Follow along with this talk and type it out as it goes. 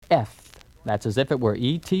F. That's as if it were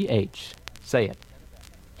E-T-H. Say it.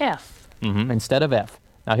 F. Instead of F.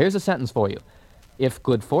 Now here's a sentence for you. If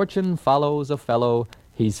good fortune follows a fellow,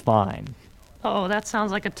 he's fine. Oh, that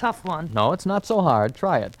sounds like a tough one. No, it's not so hard.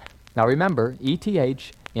 Try it. Now remember,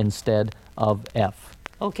 E-T-H instead of F.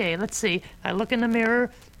 Okay, let's see. I look in the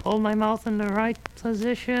mirror, hold my mouth in the right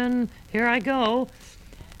position. Here I go.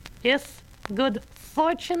 If good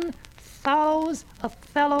fortune follows a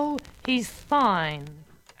fellow, he's fine.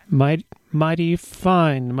 Mighty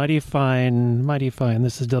fine.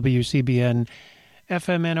 This is WCBN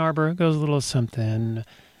FM Ann Arbor. It goes a little something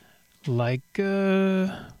like this.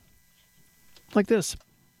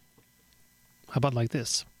 How about like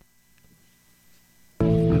this?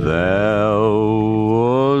 There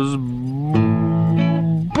was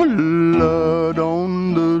blood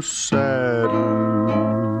on the saddle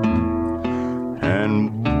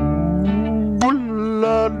and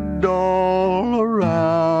blood all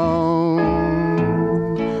around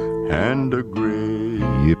and a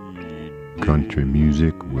great country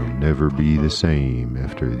music will never be the same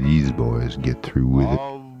after these boys get through with it.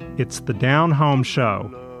 It's the Down Home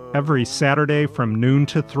Show, every Saturday from noon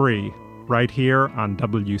to 3, right here on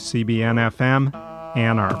WCBN-FM,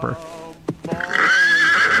 Ann Arbor.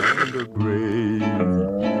 And a great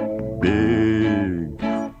big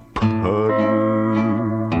puddle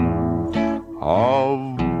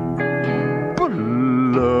of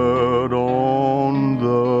blood on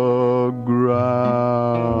the ground.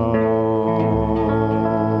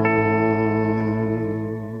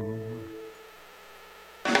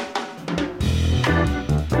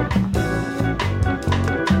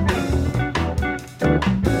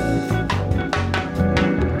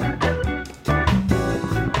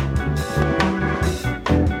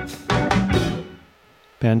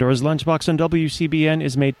 Pandora's Lunchbox on WCBN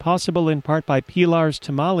is made possible in part by Pilar's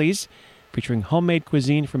Tamales, featuring homemade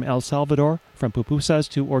cuisine from El Salvador, from pupusas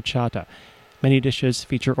to horchata. Many dishes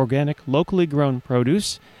feature organic, locally grown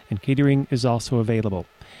produce, and catering is also available.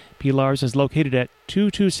 Pilar's is located at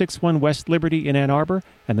 2261 West Liberty in Ann Arbor,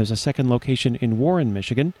 and there's a second location in Warren,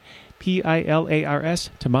 Michigan. Pilars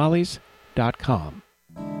tamales.com.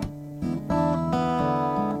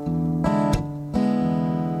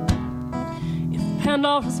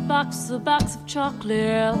 Pandora's box, a box of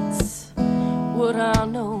chocolates. Would I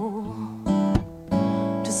know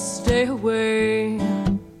to stay away?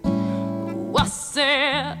 Oh, I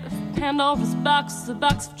said, if Pandora's box, a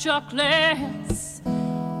box of chocolates,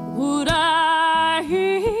 would I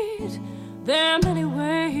eat them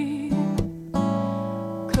anyway?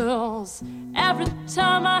 'Cause every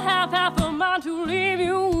time I have half a mind to leave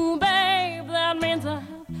you, babe, that means I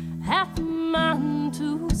have half a mind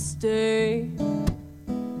to stay.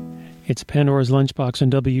 It's Pandora's Lunchbox on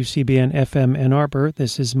WCBN FM Ann Arbor.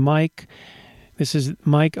 This is Mike. This is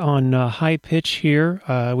Mike on high pitch here.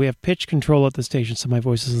 We have pitch control at the station, so my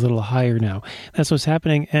voice is a little higher now. That's what's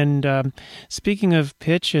happening. And speaking of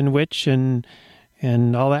pitch and witch and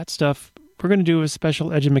all that stuff, we're going to do a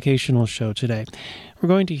special educational show today. We're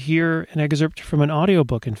going to hear an excerpt from an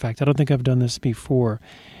audiobook. In fact, I don't think I've done this before.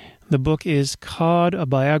 The book is Cod, a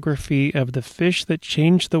biography of the fish that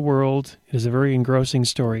changed the world. It is a very engrossing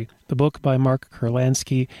story. The book by Mark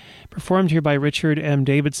Kurlansky, performed here by Richard M.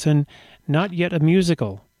 Davidson. Not yet a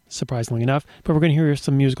musical, surprisingly enough, but we're going to hear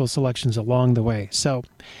some musical selections along the way. So,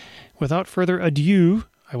 without further ado,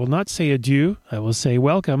 I will not say adieu, I will say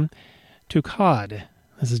welcome to Cod.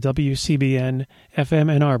 This is WCBN FM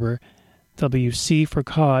Ann Arbor, WC for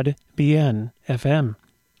Cod, BN FM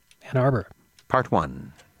Ann Arbor. Part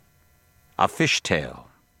 1. A Fish Tale.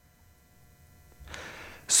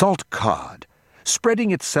 Salt cod, spreading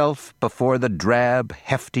itself before the drab,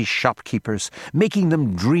 hefty shopkeepers, making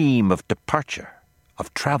them dream of departure,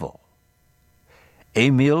 of travel.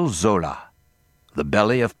 Émile Zola, The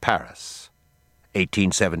Belly of Paris,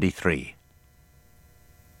 1873.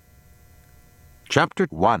 Chapter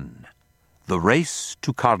 1. The Race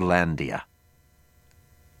to Codlandia.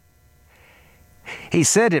 He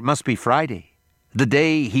said it must be Friday, the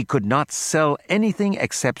day he could not sell anything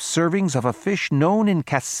except servings of a fish known in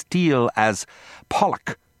Castile as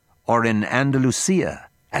pollock, or in Andalusia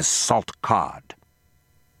as salt cod.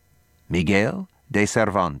 Miguel de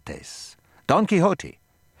Cervantes, Don Quixote,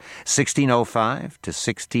 1605 to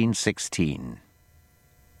 1616.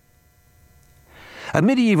 A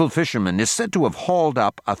medieval fisherman is said to have hauled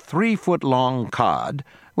up a 3-foot-long cod,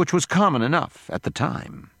 which was common enough at the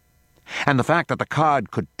time. And the fact that the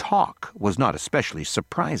cod could talk was not especially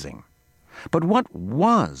surprising. But what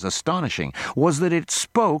was astonishing was that it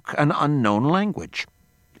spoke an unknown language.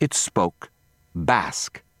 It spoke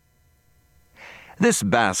Basque. This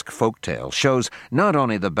Basque folktale shows not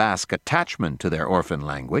only the Basque attachment to their orphan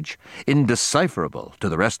language, indecipherable to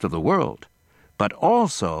the rest of the world, but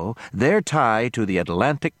also their tie to the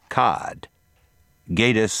Atlantic cod,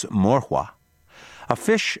 Gadus morhua, a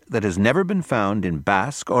fish that has never been found in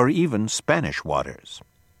Basque or even Spanish waters.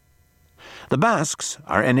 The Basques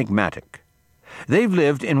are enigmatic. They've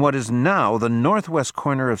lived in what is now the northwest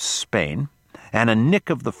corner of Spain and a nick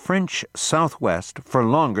of the French southwest for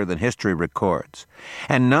longer than history records.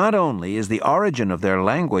 And not only is the origin of their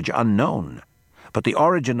language unknown, but the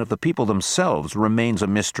origin of the people themselves remains a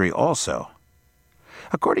mystery also.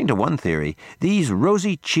 According to one theory, these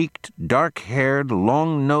rosy-cheeked, dark-haired,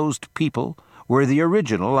 long-nosed people were the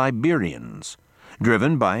original Iberians,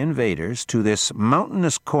 driven by invaders to this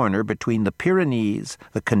mountainous corner between the Pyrenees,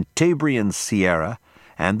 the Cantabrian Sierra,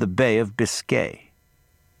 and the Bay of Biscay.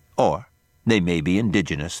 Or they may be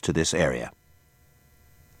indigenous to this area.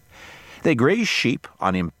 They graze sheep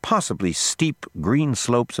on impossibly steep green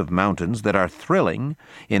slopes of mountains that are thrilling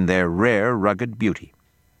in their rare, rugged beauty.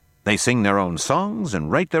 They sing their own songs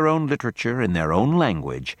and write their own literature in their own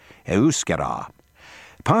language, Euskara.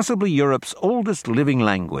 Possibly Europe's oldest living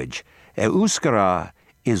language, Euskara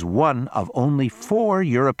is one of only 4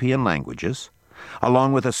 European languages,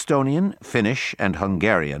 along with Estonian, Finnish, and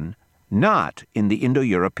Hungarian, not in the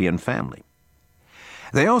Indo-European family.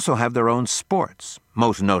 They also have their own sports,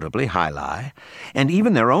 most notably Hailai, and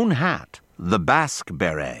even their own hat, the Basque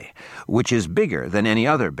beret, which is bigger than any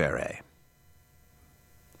other beret.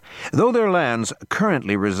 Though their lands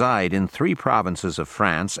currently reside in 3 provinces of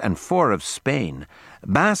France and 4 of Spain,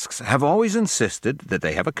 Basques have always insisted that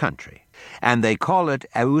they have a country, and they call it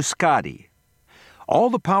Euskadi. All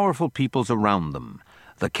the powerful peoples around them,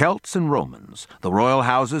 the Celts and Romans, the royal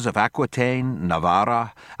houses of Aquitaine,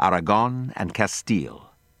 Navarra, Aragon, and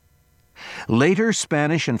Castile. Later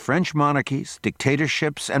Spanish and French monarchies,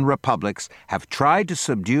 dictatorships, and republics have tried to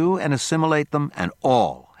subdue and assimilate them, and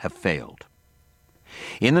all have failed.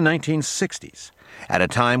 In the 1960s, at a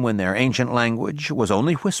time when their ancient language was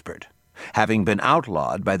only whispered, having been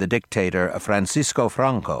outlawed by the dictator Francisco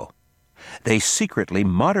Franco, they secretly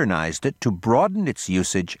modernized it to broaden its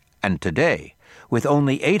usage, and today, with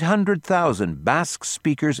only 800,000 Basque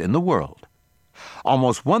speakers in the world,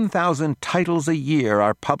 almost 1,000 titles a year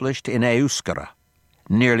are published in Euskara,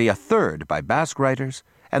 nearly a third by Basque writers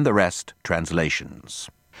and the rest translations.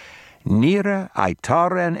 Nire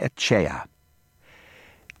aitaren etxea,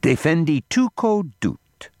 defendituko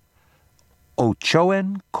dut,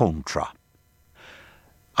 ochoen contra.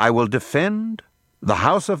 I will defend the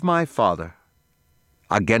house of my father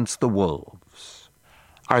against the wolves,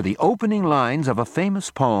 are the opening lines of a famous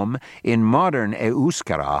poem in modern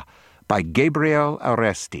Euskara by Gabriel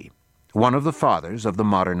Aresti, one of the fathers of the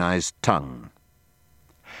modernized tongue.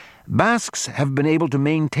 Basques have been able to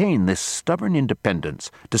maintain this stubborn independence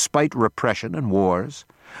despite repression and wars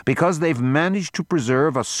because they've managed to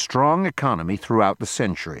preserve a strong economy throughout the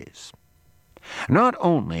centuries. Not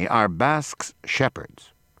only are Basques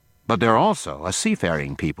shepherds, but they're also a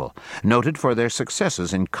seafaring people, noted for their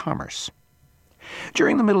successes in commerce.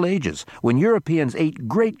 During the Middle Ages, when Europeans ate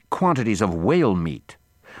great quantities of whale meat,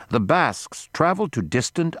 the Basques traveled to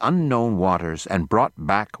distant, unknown waters and brought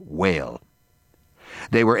back whale.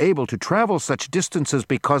 They were able to travel such distances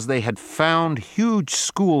because they had found huge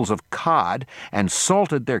schools of cod and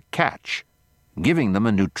salted their catch, giving them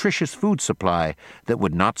a nutritious food supply that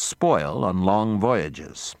would not spoil on long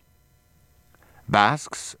voyages.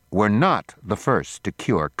 Basques were not the first to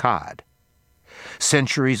cure cod.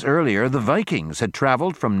 Centuries earlier, the Vikings had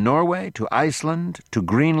traveled from Norway to Iceland to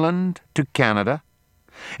Greenland to Canada,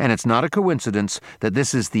 and it's not a coincidence that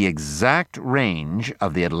this is the exact range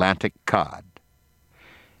of the Atlantic cod.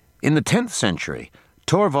 In the 10th century,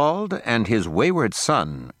 Torvald and his wayward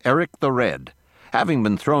son, Eric the Red, having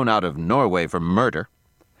been thrown out of Norway for murder,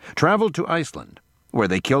 traveled to Iceland, where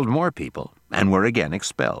they killed more people and were again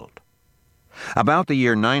expelled. About the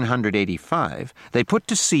year 985, they put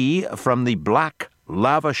to sea from the black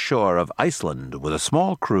lava shore of Iceland with a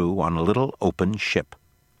small crew on a little open ship.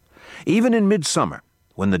 Even in midsummer,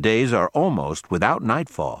 when the days are almost without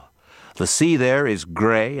nightfall, the sea there is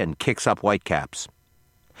gray and kicks up whitecaps.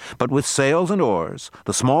 But with sails and oars,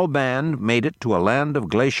 the small band made it to a land of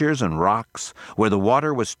glaciers and rocks, where the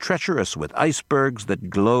water was treacherous with icebergs that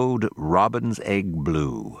glowed robin's egg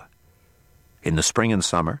blue. In the spring and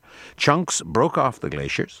summer, chunks broke off the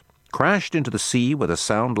glaciers, crashed into the sea with a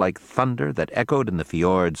sound like thunder that echoed in the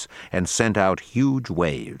fjords and sent out huge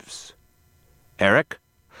waves. Eric,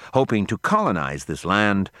 hoping to colonize this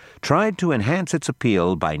land, tried to enhance its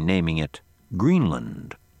appeal by naming it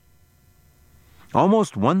Greenland.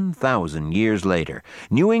 Almost 1,000 years later,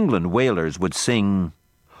 New England whalers would sing,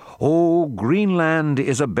 "Oh, Greenland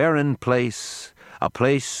is a barren place, a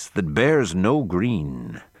place that bears no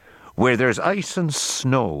green, where there's ice and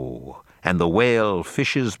snow, and the whale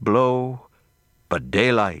fishes blow, but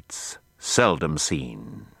daylight's seldom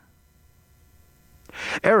seen."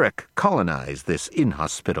 Eric colonized this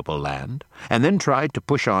inhospitable land, and then tried to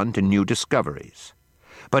push on to new discoveries.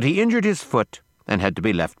 But he injured his foot and had to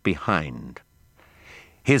be left behind.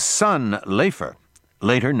 His son, Leifr,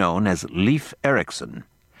 later known as Leif Erikson,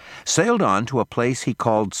 sailed on to a place he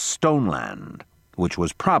called Stoneland, which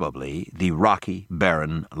was probably the rocky,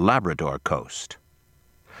 barren Labrador coast.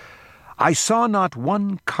 "I saw not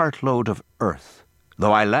one cartload of earth,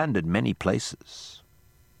 though I landed many places."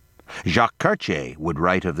 Jacques Cartier would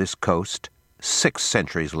write of this coast 6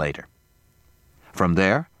 centuries later. From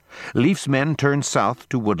there, Leif's men turned south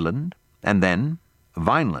to Woodland, and then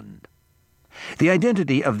Vineland. The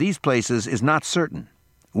identity of these places is not certain.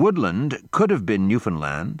 Woodland could have been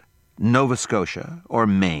Newfoundland, Nova Scotia, or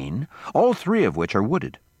Maine, all 3 of which are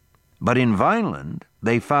wooded. But in Vineland,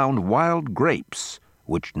 they found wild grapes,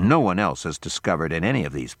 which no one else has discovered in any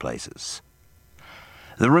of these places.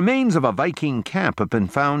 The remains of a Viking camp have been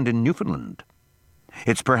found in Newfoundland.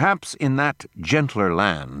 It's perhaps in that gentler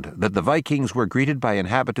land that the Vikings were greeted by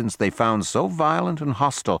inhabitants they found so violent and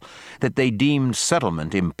hostile that they deemed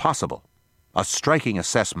settlement impossible, a striking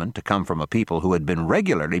assessment to come from a people who had been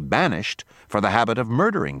regularly banished for the habit of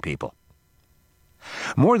murdering people.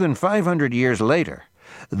 More than 500 years later,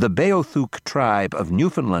 the Beothuk tribe of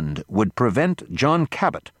Newfoundland would prevent John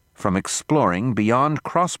Cabot from exploring beyond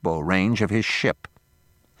crossbow range of his ship.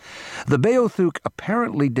 The Beothuk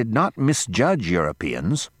apparently did not misjudge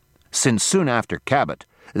Europeans, since soon after Cabot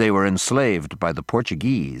they were enslaved by the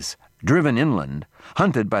Portuguese, driven inland,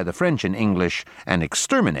 hunted by the French and English, and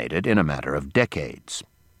exterminated in a matter of decades.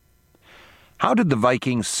 How did the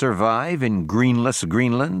Vikings survive in greenless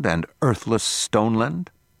Greenland and earthless Stoneland?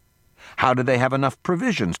 How did they have enough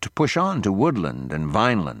provisions to push on to Woodland and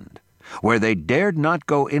Vineland, where they dared not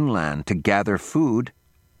go inland to gather food,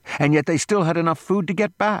 and yet they still had enough food to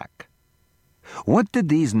get back? What did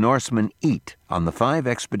these Norsemen eat on the 5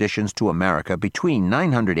 expeditions to America between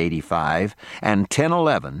 985 and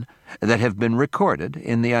 1011 that have been recorded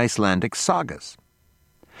in the Icelandic sagas?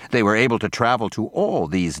 They were able to travel to all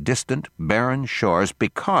these distant, barren shores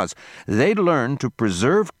because they'd learned to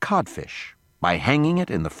preserve codfish by hanging it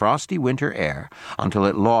in the frosty winter air until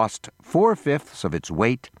it lost 4/5 of its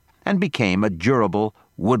weight and became a durable,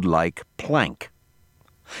 wood-like plank.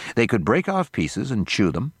 They could break off pieces and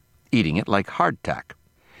chew them, eating it like hardtack.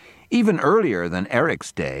 Even earlier than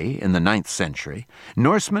Eric's day, in the 9th century,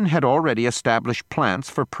 Norsemen had already established plants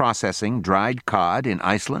for processing dried cod in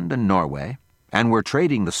Iceland and Norway, and were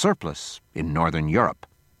trading the surplus in northern Europe.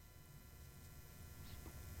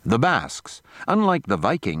 The Basques, unlike the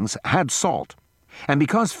Vikings, had salt, and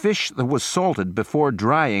because fish that was salted before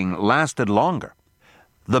drying lasted longer,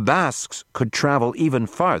 the Basques could travel even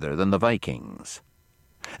farther than the Vikings.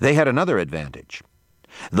 They had another advantage.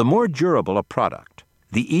 The more durable a product,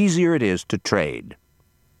 the easier it is to trade.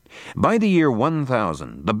 By the year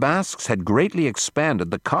 1000, the Basques had greatly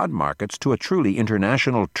expanded the cod markets to a truly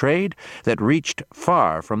international trade that reached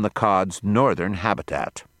far from the cod's northern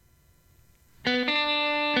habitat.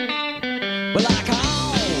 Well, I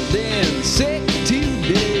called in sick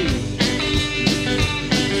today.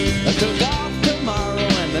 I took off tomorrow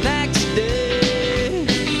and the next day.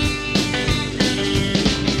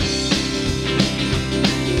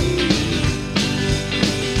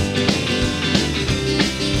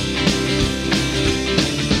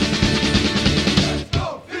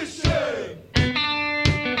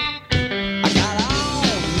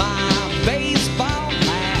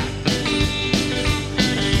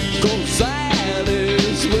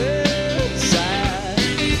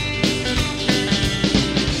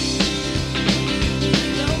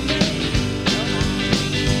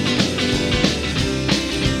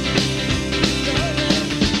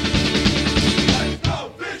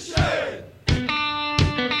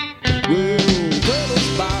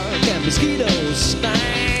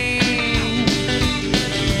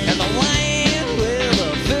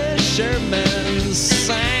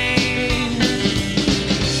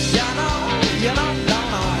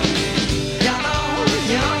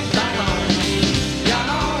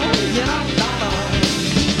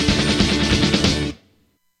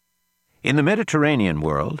 In the Mediterranean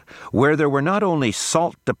world, where there were not only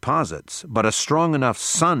salt deposits, but a strong enough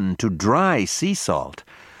sun to dry sea salt,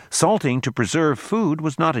 salting to preserve food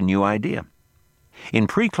was not a new idea. In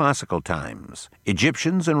pre-classical times,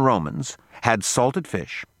 Egyptians and Romans had salted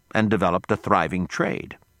fish, and developed a thriving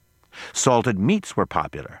trade. Salted meats were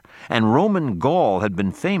popular, and Roman Gaul had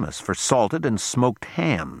been famous for salted and smoked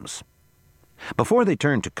hams. Before they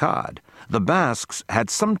turned to cod, the Basques had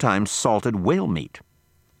sometimes salted whale meat.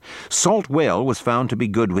 Salt whale was found to be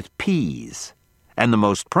good with peas, and the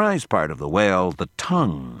most prized part of the whale, the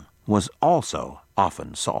tongue, was also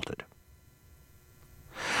often salted.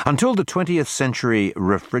 Until the 20th century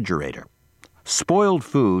refrigerator, spoiled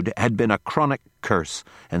food had been a chronic curse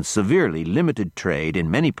and severely limited trade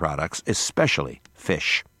in many products, especially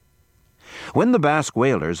fish. When the Basque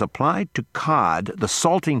whalers applied to cod the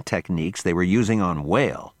salting techniques they were using on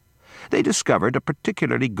whale, they discovered a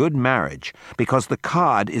particularly good marriage because the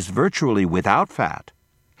cod is virtually without fat,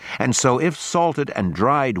 and so if salted and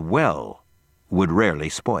dried well, would rarely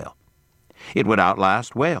spoil. It would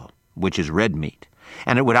outlast whale, which is red meat,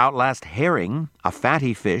 and it would outlast herring, a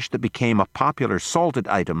fatty fish that became a popular salted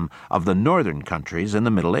item of the northern countries in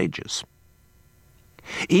the Middle Ages.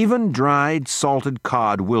 Even dried salted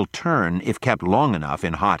cod will turn if kept long enough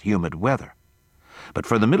in hot, humid weather. But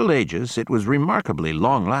for the Middle Ages, it was remarkably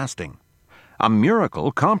long-lasting, a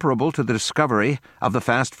miracle comparable to the discovery of the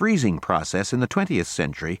fast freezing process in the 20th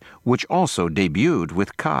century, which also debuted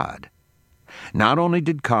with cod. Not only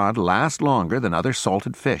did cod last longer than other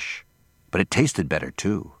salted fish, but it tasted better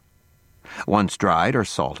too. Once dried or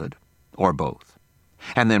salted, or both,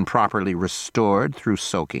 and then properly restored through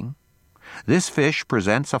soaking, this fish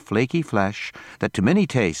presents a flaky flesh that to many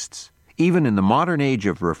tastes, even in the modern age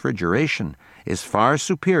of refrigeration, is far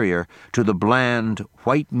superior to the bland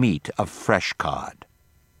white meat of fresh cod.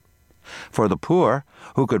 For the poor,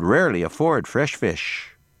 who could rarely afford fresh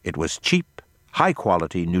fish, it was cheap,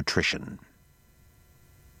 high-quality nutrition.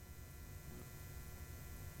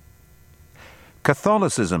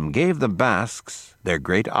 Catholicism gave the Basques their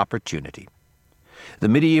great opportunity. The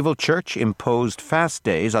medieval church imposed fast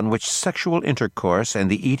days on which sexual intercourse and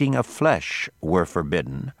the eating of flesh were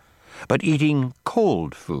forbidden, but eating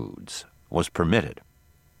cold foods was permitted.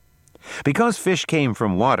 Because fish came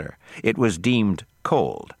from water, it was deemed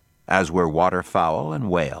cold, as were waterfowl and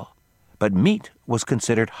whale, but meat was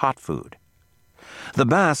considered hot food. The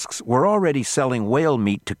Basques were already selling whale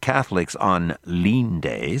meat to Catholics on lean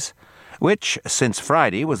days, which, since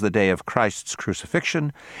Friday was the day of Christ's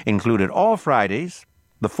crucifixion, included all Fridays,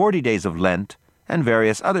 the 40 days of Lent, and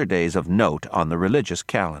various other days of note on the religious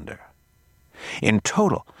calendar. In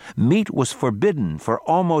total, meat was forbidden for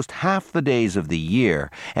almost half the days of the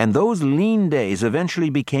year, and those lean days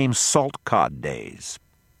eventually became salt cod days.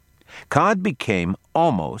 Cod became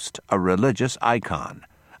almost a religious icon,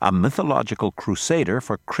 a mythological crusader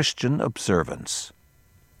for Christian observance.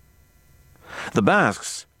 The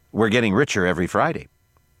Basques were getting richer every Friday.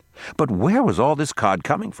 But where was all this cod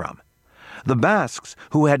coming from? The Basques,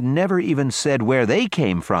 who had never even said where they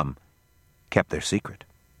came from, kept their secret.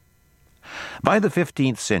 By the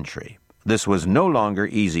 15th century, this was no longer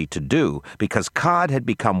easy to do because cod had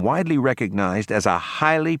become widely recognized as a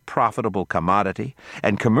highly profitable commodity,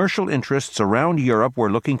 and commercial interests around Europe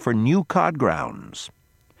were looking for new cod grounds.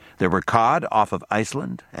 There were cod off of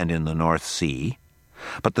Iceland and in the North Sea,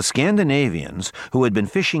 but the Scandinavians, who had been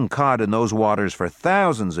fishing cod in those waters for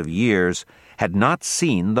thousands of years, had not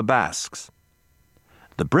seen the Basques.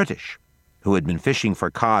 The British, who had been fishing for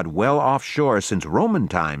cod well offshore since Roman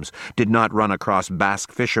times, did not run across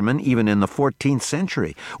Basque fishermen even in the 14th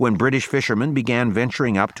century, when British fishermen began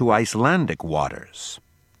venturing up to Icelandic waters.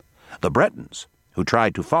 The Bretons, who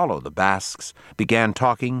tried to follow the Basques, began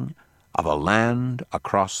talking of a land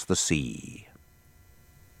across the sea.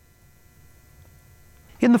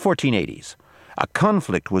 In the 1480s, a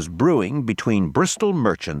conflict was brewing between Bristol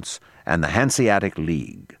merchants and the Hanseatic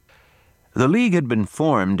League. The League had been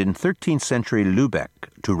formed in 13th century Lübeck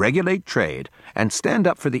to regulate trade and stand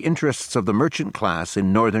up for the interests of the merchant class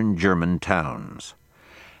in northern German towns.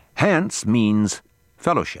 Hanse means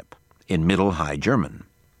fellowship in Middle High German.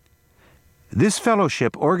 This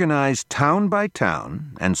fellowship organized town by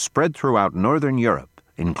town and spread throughout northern Europe,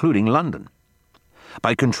 including London.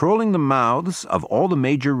 By controlling the mouths of all the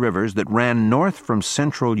major rivers that ran north from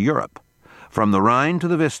Central Europe, from the Rhine to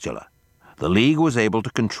the Vistula, the League was able to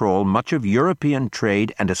control much of European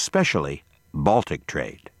trade and especially Baltic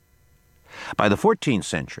trade. By the 14th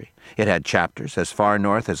century, it had chapters as far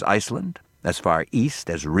north as Iceland, as far east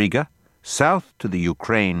as Riga, south to the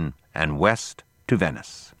Ukraine, and west to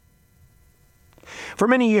Venice. For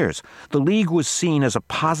many years, the League was seen as a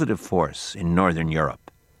positive force in northern Europe.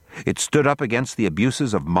 It stood up against the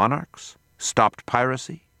abuses of monarchs, stopped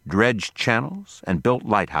piracy, dredged channels, and built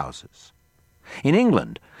lighthouses. In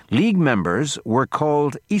England, League members were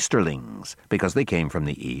called Easterlings because they came from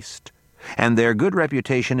the east, and their good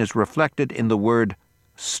reputation is reflected in the word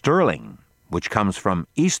sterling, which comes from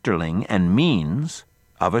Easterling and means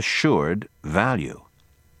of assured value.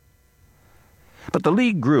 But the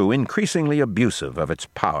League grew increasingly abusive of its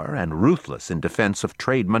power and ruthless in defense of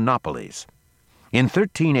trade monopolies. In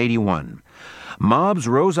 1381, mobs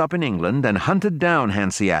rose up in England and hunted down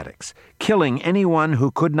Hanseatics, killing anyone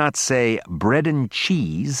who could not say bread and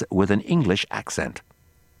cheese with an English accent.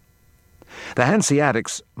 The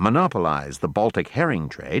Hanseatics monopolized the Baltic herring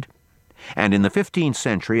trade, and in the 15th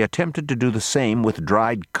century attempted to do the same with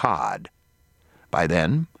dried cod. By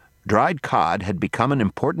then, dried cod had become an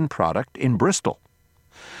important product in Bristol.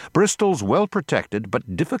 Bristol's well-protected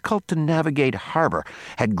but difficult-to-navigate harbor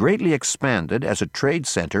had greatly expanded as a trade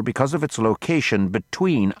center because of its location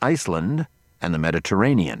between Iceland and the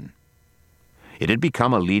Mediterranean. It had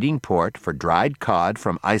become a leading port for dried cod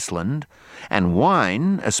from Iceland and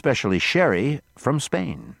wine, especially sherry, from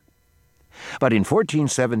Spain. But in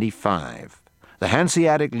 1475, the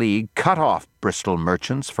Hanseatic League cut off Bristol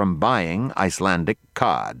merchants from buying Icelandic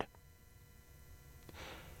cod.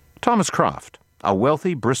 Thomas Croft, a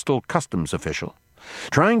wealthy Bristol customs official,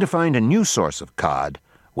 trying to find a new source of cod,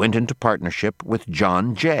 went into partnership with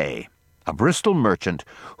John Jay, a Bristol merchant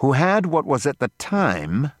who had what was at the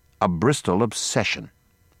time a Bristol obsession.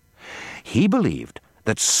 He believed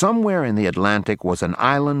that somewhere in the Atlantic was an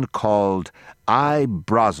island called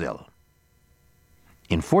Brasil.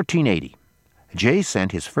 In 1480, Jay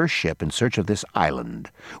sent his first ship in search of this island,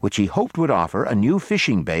 which he hoped would offer a new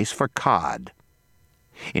fishing base for cod.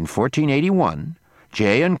 In 1481,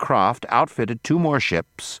 Jay and Croft outfitted 2 more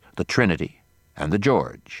ships, the Trinity and the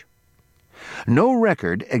George. No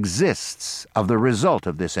record exists of the result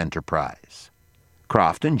of this enterprise.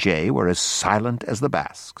 Croft and Jay were as silent as the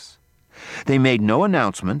Basques. They made no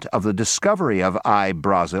announcement of the discovery of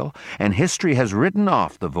Brasil, and history has written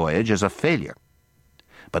off the voyage as a failure.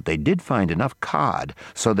 But they did find enough cod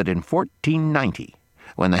so that in 1490,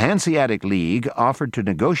 when the Hanseatic League offered to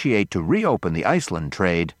negotiate to reopen the Iceland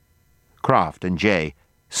trade, Croft and Jay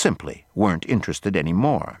simply weren't interested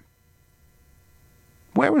anymore.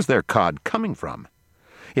 Where was their cod coming from?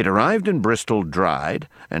 It arrived in Bristol dried,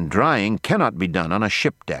 and drying cannot be done on a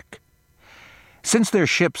ship deck. Since their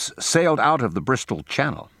ships sailed out of the Bristol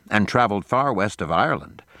Channel and traveled far west of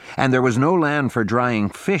Ireland, and there was no land for drying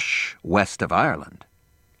fish west of Ireland,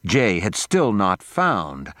 Jay had still not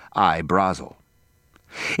found Brasil.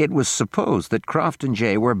 It was supposed that Croft and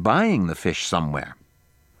Jay were buying the fish somewhere.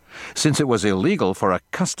 Since it was illegal for a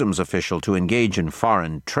customs official to engage in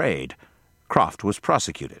foreign trade, Croft was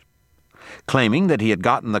prosecuted. Claiming that he had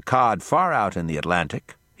gotten the cod far out in the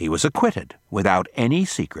Atlantic, he was acquitted without any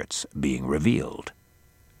secrets being revealed.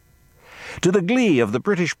 To the glee of the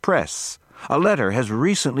British press, a letter has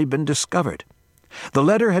recently been discovered. The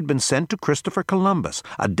letter had been sent to Christopher Columbus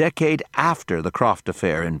a decade after the Croft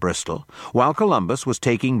affair in Bristol, while Columbus was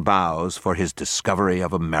taking vows for his discovery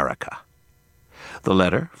of America. The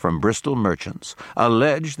letter from Bristol merchants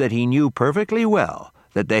alleged that he knew perfectly well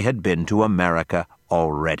that they had been to America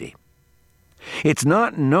already. It's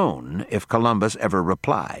not known if Columbus ever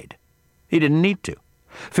replied. He didn't need to.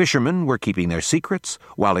 Fishermen were keeping their secrets,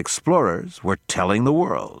 while explorers were telling the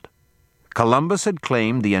world. Columbus had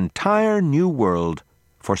claimed the entire New World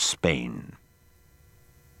for Spain.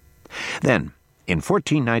 Then, in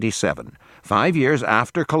 1497, 5 years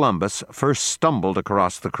after Columbus first stumbled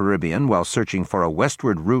across the Caribbean while searching for a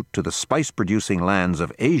westward route to the spice-producing lands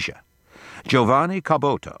of Asia, Giovanni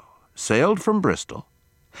Caboto sailed from Bristol,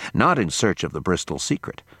 not in search of the Bristol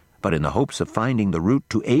secret, but in the hopes of finding the route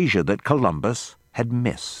to Asia that Columbus had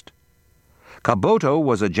missed. Caboto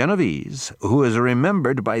was a Genovese who is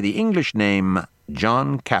remembered by the English name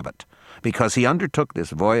John Cabot, because he undertook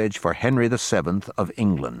this voyage for Henry VII of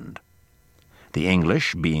England. The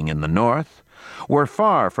English, being in the north, were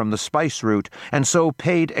far from the spice route and so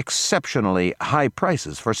paid exceptionally high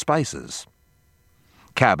prices for spices.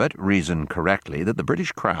 Cabot reasoned correctly that the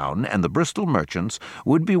British Crown and the Bristol merchants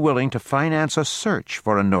would be willing to finance a search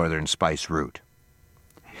for a northern spice route.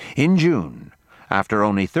 In June, after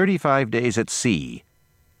only 35 days at sea,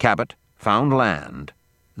 Cabot found land,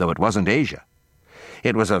 though it wasn't Asia.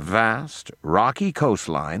 It was a vast, rocky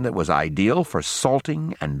coastline that was ideal for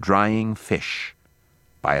salting and drying fish,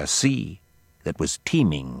 by a sea that was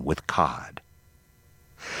teeming with cod.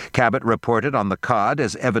 Cabot reported on the cod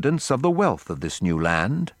as evidence of the wealth of this new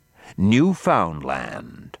land,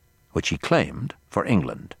 Newfoundland, which he claimed for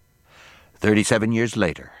England. 37 years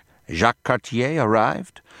later, Jacques Cartier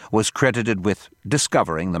arrived, was credited with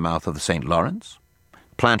discovering the mouth of the St. Lawrence,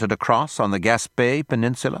 planted a cross on the Gaspé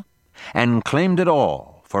Peninsula, and claimed it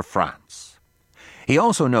all for France. He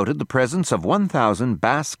also noted the presence of 1,000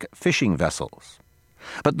 Basque fishing vessels.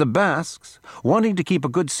 But the Basques, wanting to keep a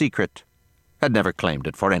good secret, had never claimed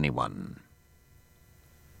it for anyone.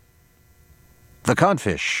 The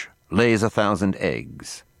codfish lays 1,000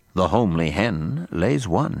 eggs. The homely hen lays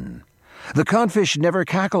one. The codfish never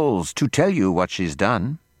cackles to tell you what she's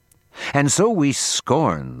done. And so we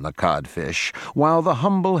scorn the codfish, while the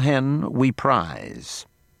humble hen we prize,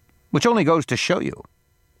 which only goes to show you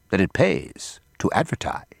that it pays to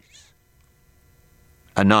advertise.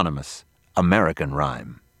 Anonymous American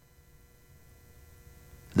rhyme.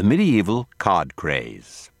 The medieval cod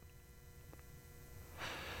craze.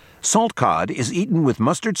 Salt cod is eaten with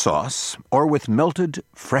mustard sauce or with melted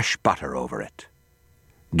fresh butter over it.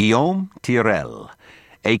 Guillaume Tirel,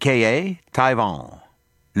 a.k.a. Taillevent,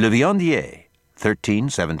 Le Viandier,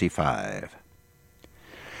 1375.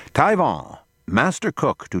 Taillevent, master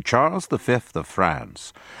cook to Charles V of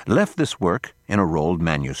France, left this work in a rolled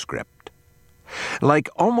manuscript. Like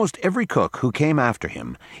almost every cook who came after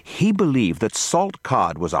him, he believed that salt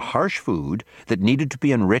cod was a harsh food that needed to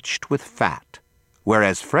be enriched with fat,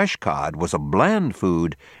 whereas fresh cod was a bland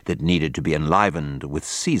food that needed to be enlivened with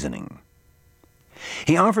seasoning.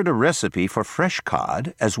 He offered a recipe for fresh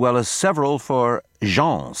cod as well as several for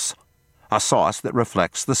jance, a sauce that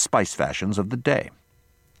reflects the spice fashions of the day.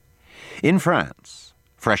 In France,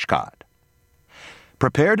 fresh cod.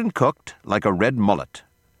 Prepared and cooked like a red mullet,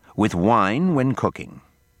 with wine when cooking.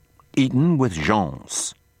 Eaten with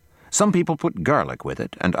jance. Some people put garlic with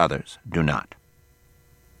it, and others do not.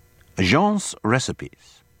 Jance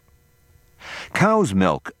recipes. Cow's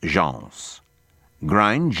milk jance.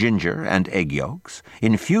 Grind ginger and egg yolks,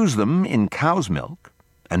 infuse them in cow's milk,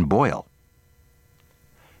 and boil.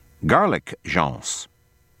 Garlic jance.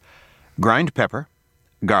 Grind pepper,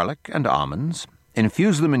 garlic, and almonds,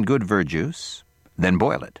 infuse them in good verjuice, then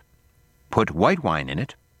boil it. Put white wine in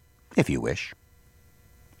it, if you wish.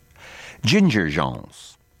 Ginger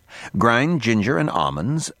jance. Grind ginger and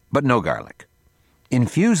almonds, but no garlic.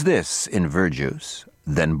 Infuse this in verjuice,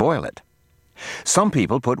 then boil it. Some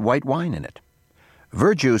people put white wine in it.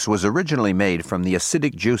 Verjuice was originally made from the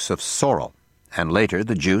acidic juice of sorrel, and later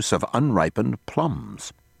the juice of unripened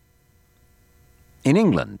plums. In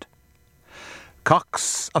England,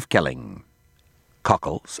 cocks of kelling,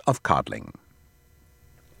 cockles of codling.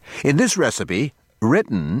 In this recipe,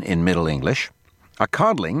 written in Middle English, a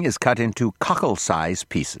codling is cut into cockle-size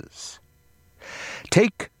pieces.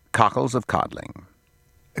 Take cockles of codling.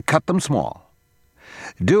 Cut them small.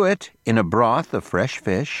 Do it in a broth of fresh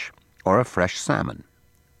fish or of fresh salmon.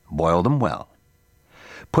 Boil them well.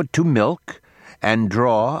 Put to milk and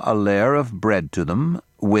draw a layer of bread to them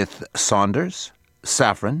with saunders,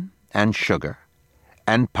 saffron, and sugar,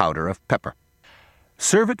 and powder of pepper.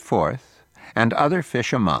 Serve it forth, and other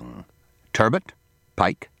fish among, turbot,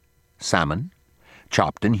 pike, salmon,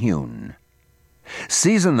 chopped and hewn.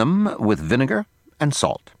 Season them with vinegar and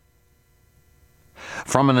salt.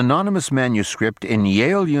 From an anonymous manuscript in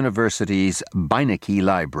Yale University's Beinecke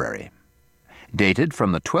Library, dated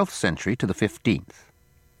from the 12th century to the 15th.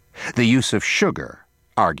 The use of sugar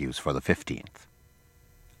argues for the 15th.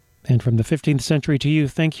 And from the 15th century to you,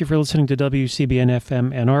 thank you for listening to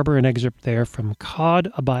WCBN-FM Ann Arbor, an excerpt there from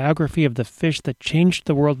Cod, a biography of the fish that changed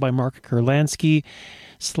the world by Mark Kurlansky,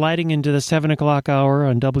 sliding into the 7 o'clock hour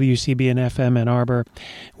on WCBN-FM Ann Arbor,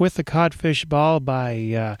 with the Codfish Ball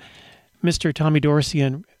by Mr. Tommy Dorsey,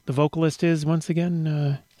 and the vocalist is, once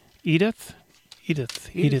again, Edith.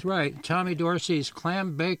 He's right. Tommy Dorsey's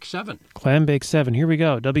Clam Bake 7. Clam Bake 7. Here we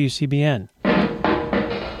go. WCBN.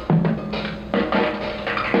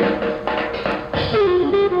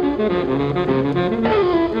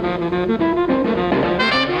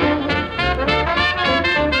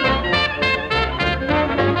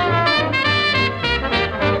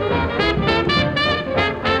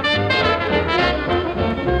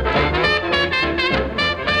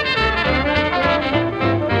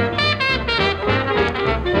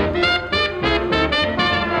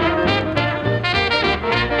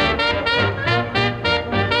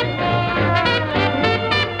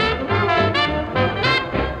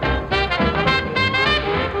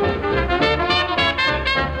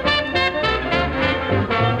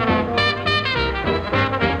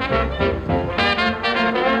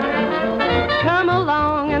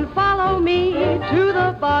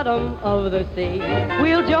 Of the sea,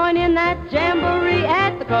 we'll join in that jamboree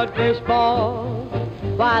at the Codfish Ball.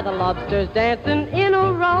 Why, the lobsters dancing in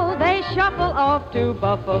a row, they shuffle off to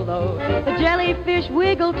Buffalo. The jellyfish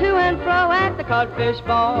wiggle to and fro at the Codfish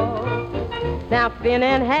Ball. Now Finn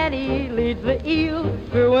and Hattie leads the eel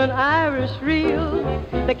through an Irish reel.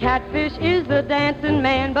 The catfish is the dancing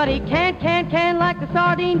man, but he can't like the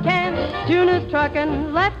sardine can. Tuna's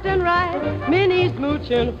trucking left and right, Minnie's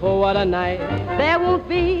mooching for what a night. There won't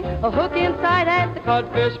be a hook in sight at the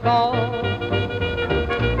Codfish Ball.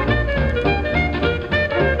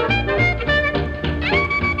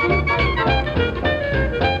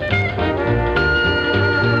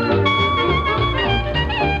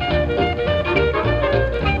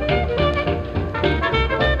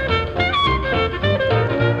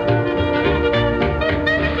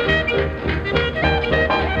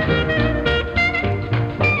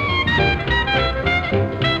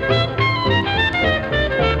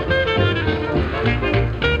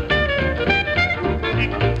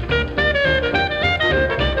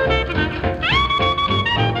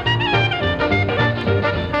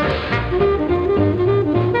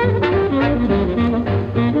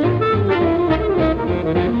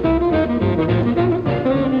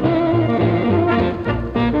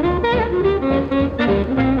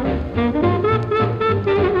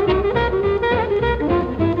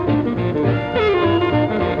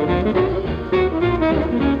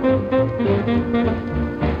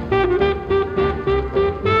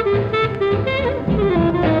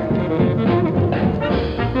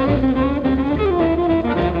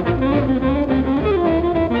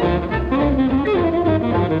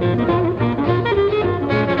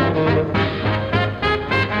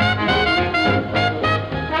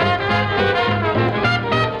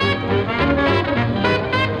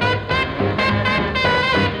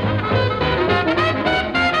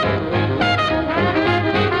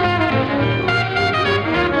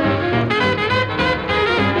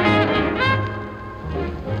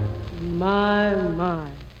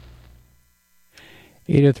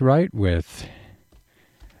 Edith Wright with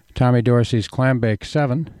Tommy Dorsey's Clambake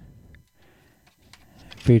 7,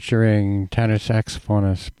 featuring tenor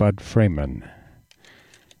saxophonist Bud Freeman.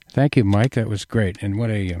 Thank you, Mike. That was great. And what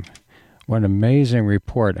an amazing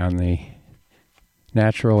report on the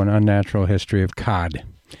natural and unnatural history of cod.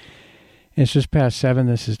 It's just past 7.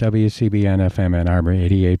 This is WCBN FM Ann Arbor.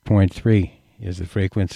 88.3 is the frequency.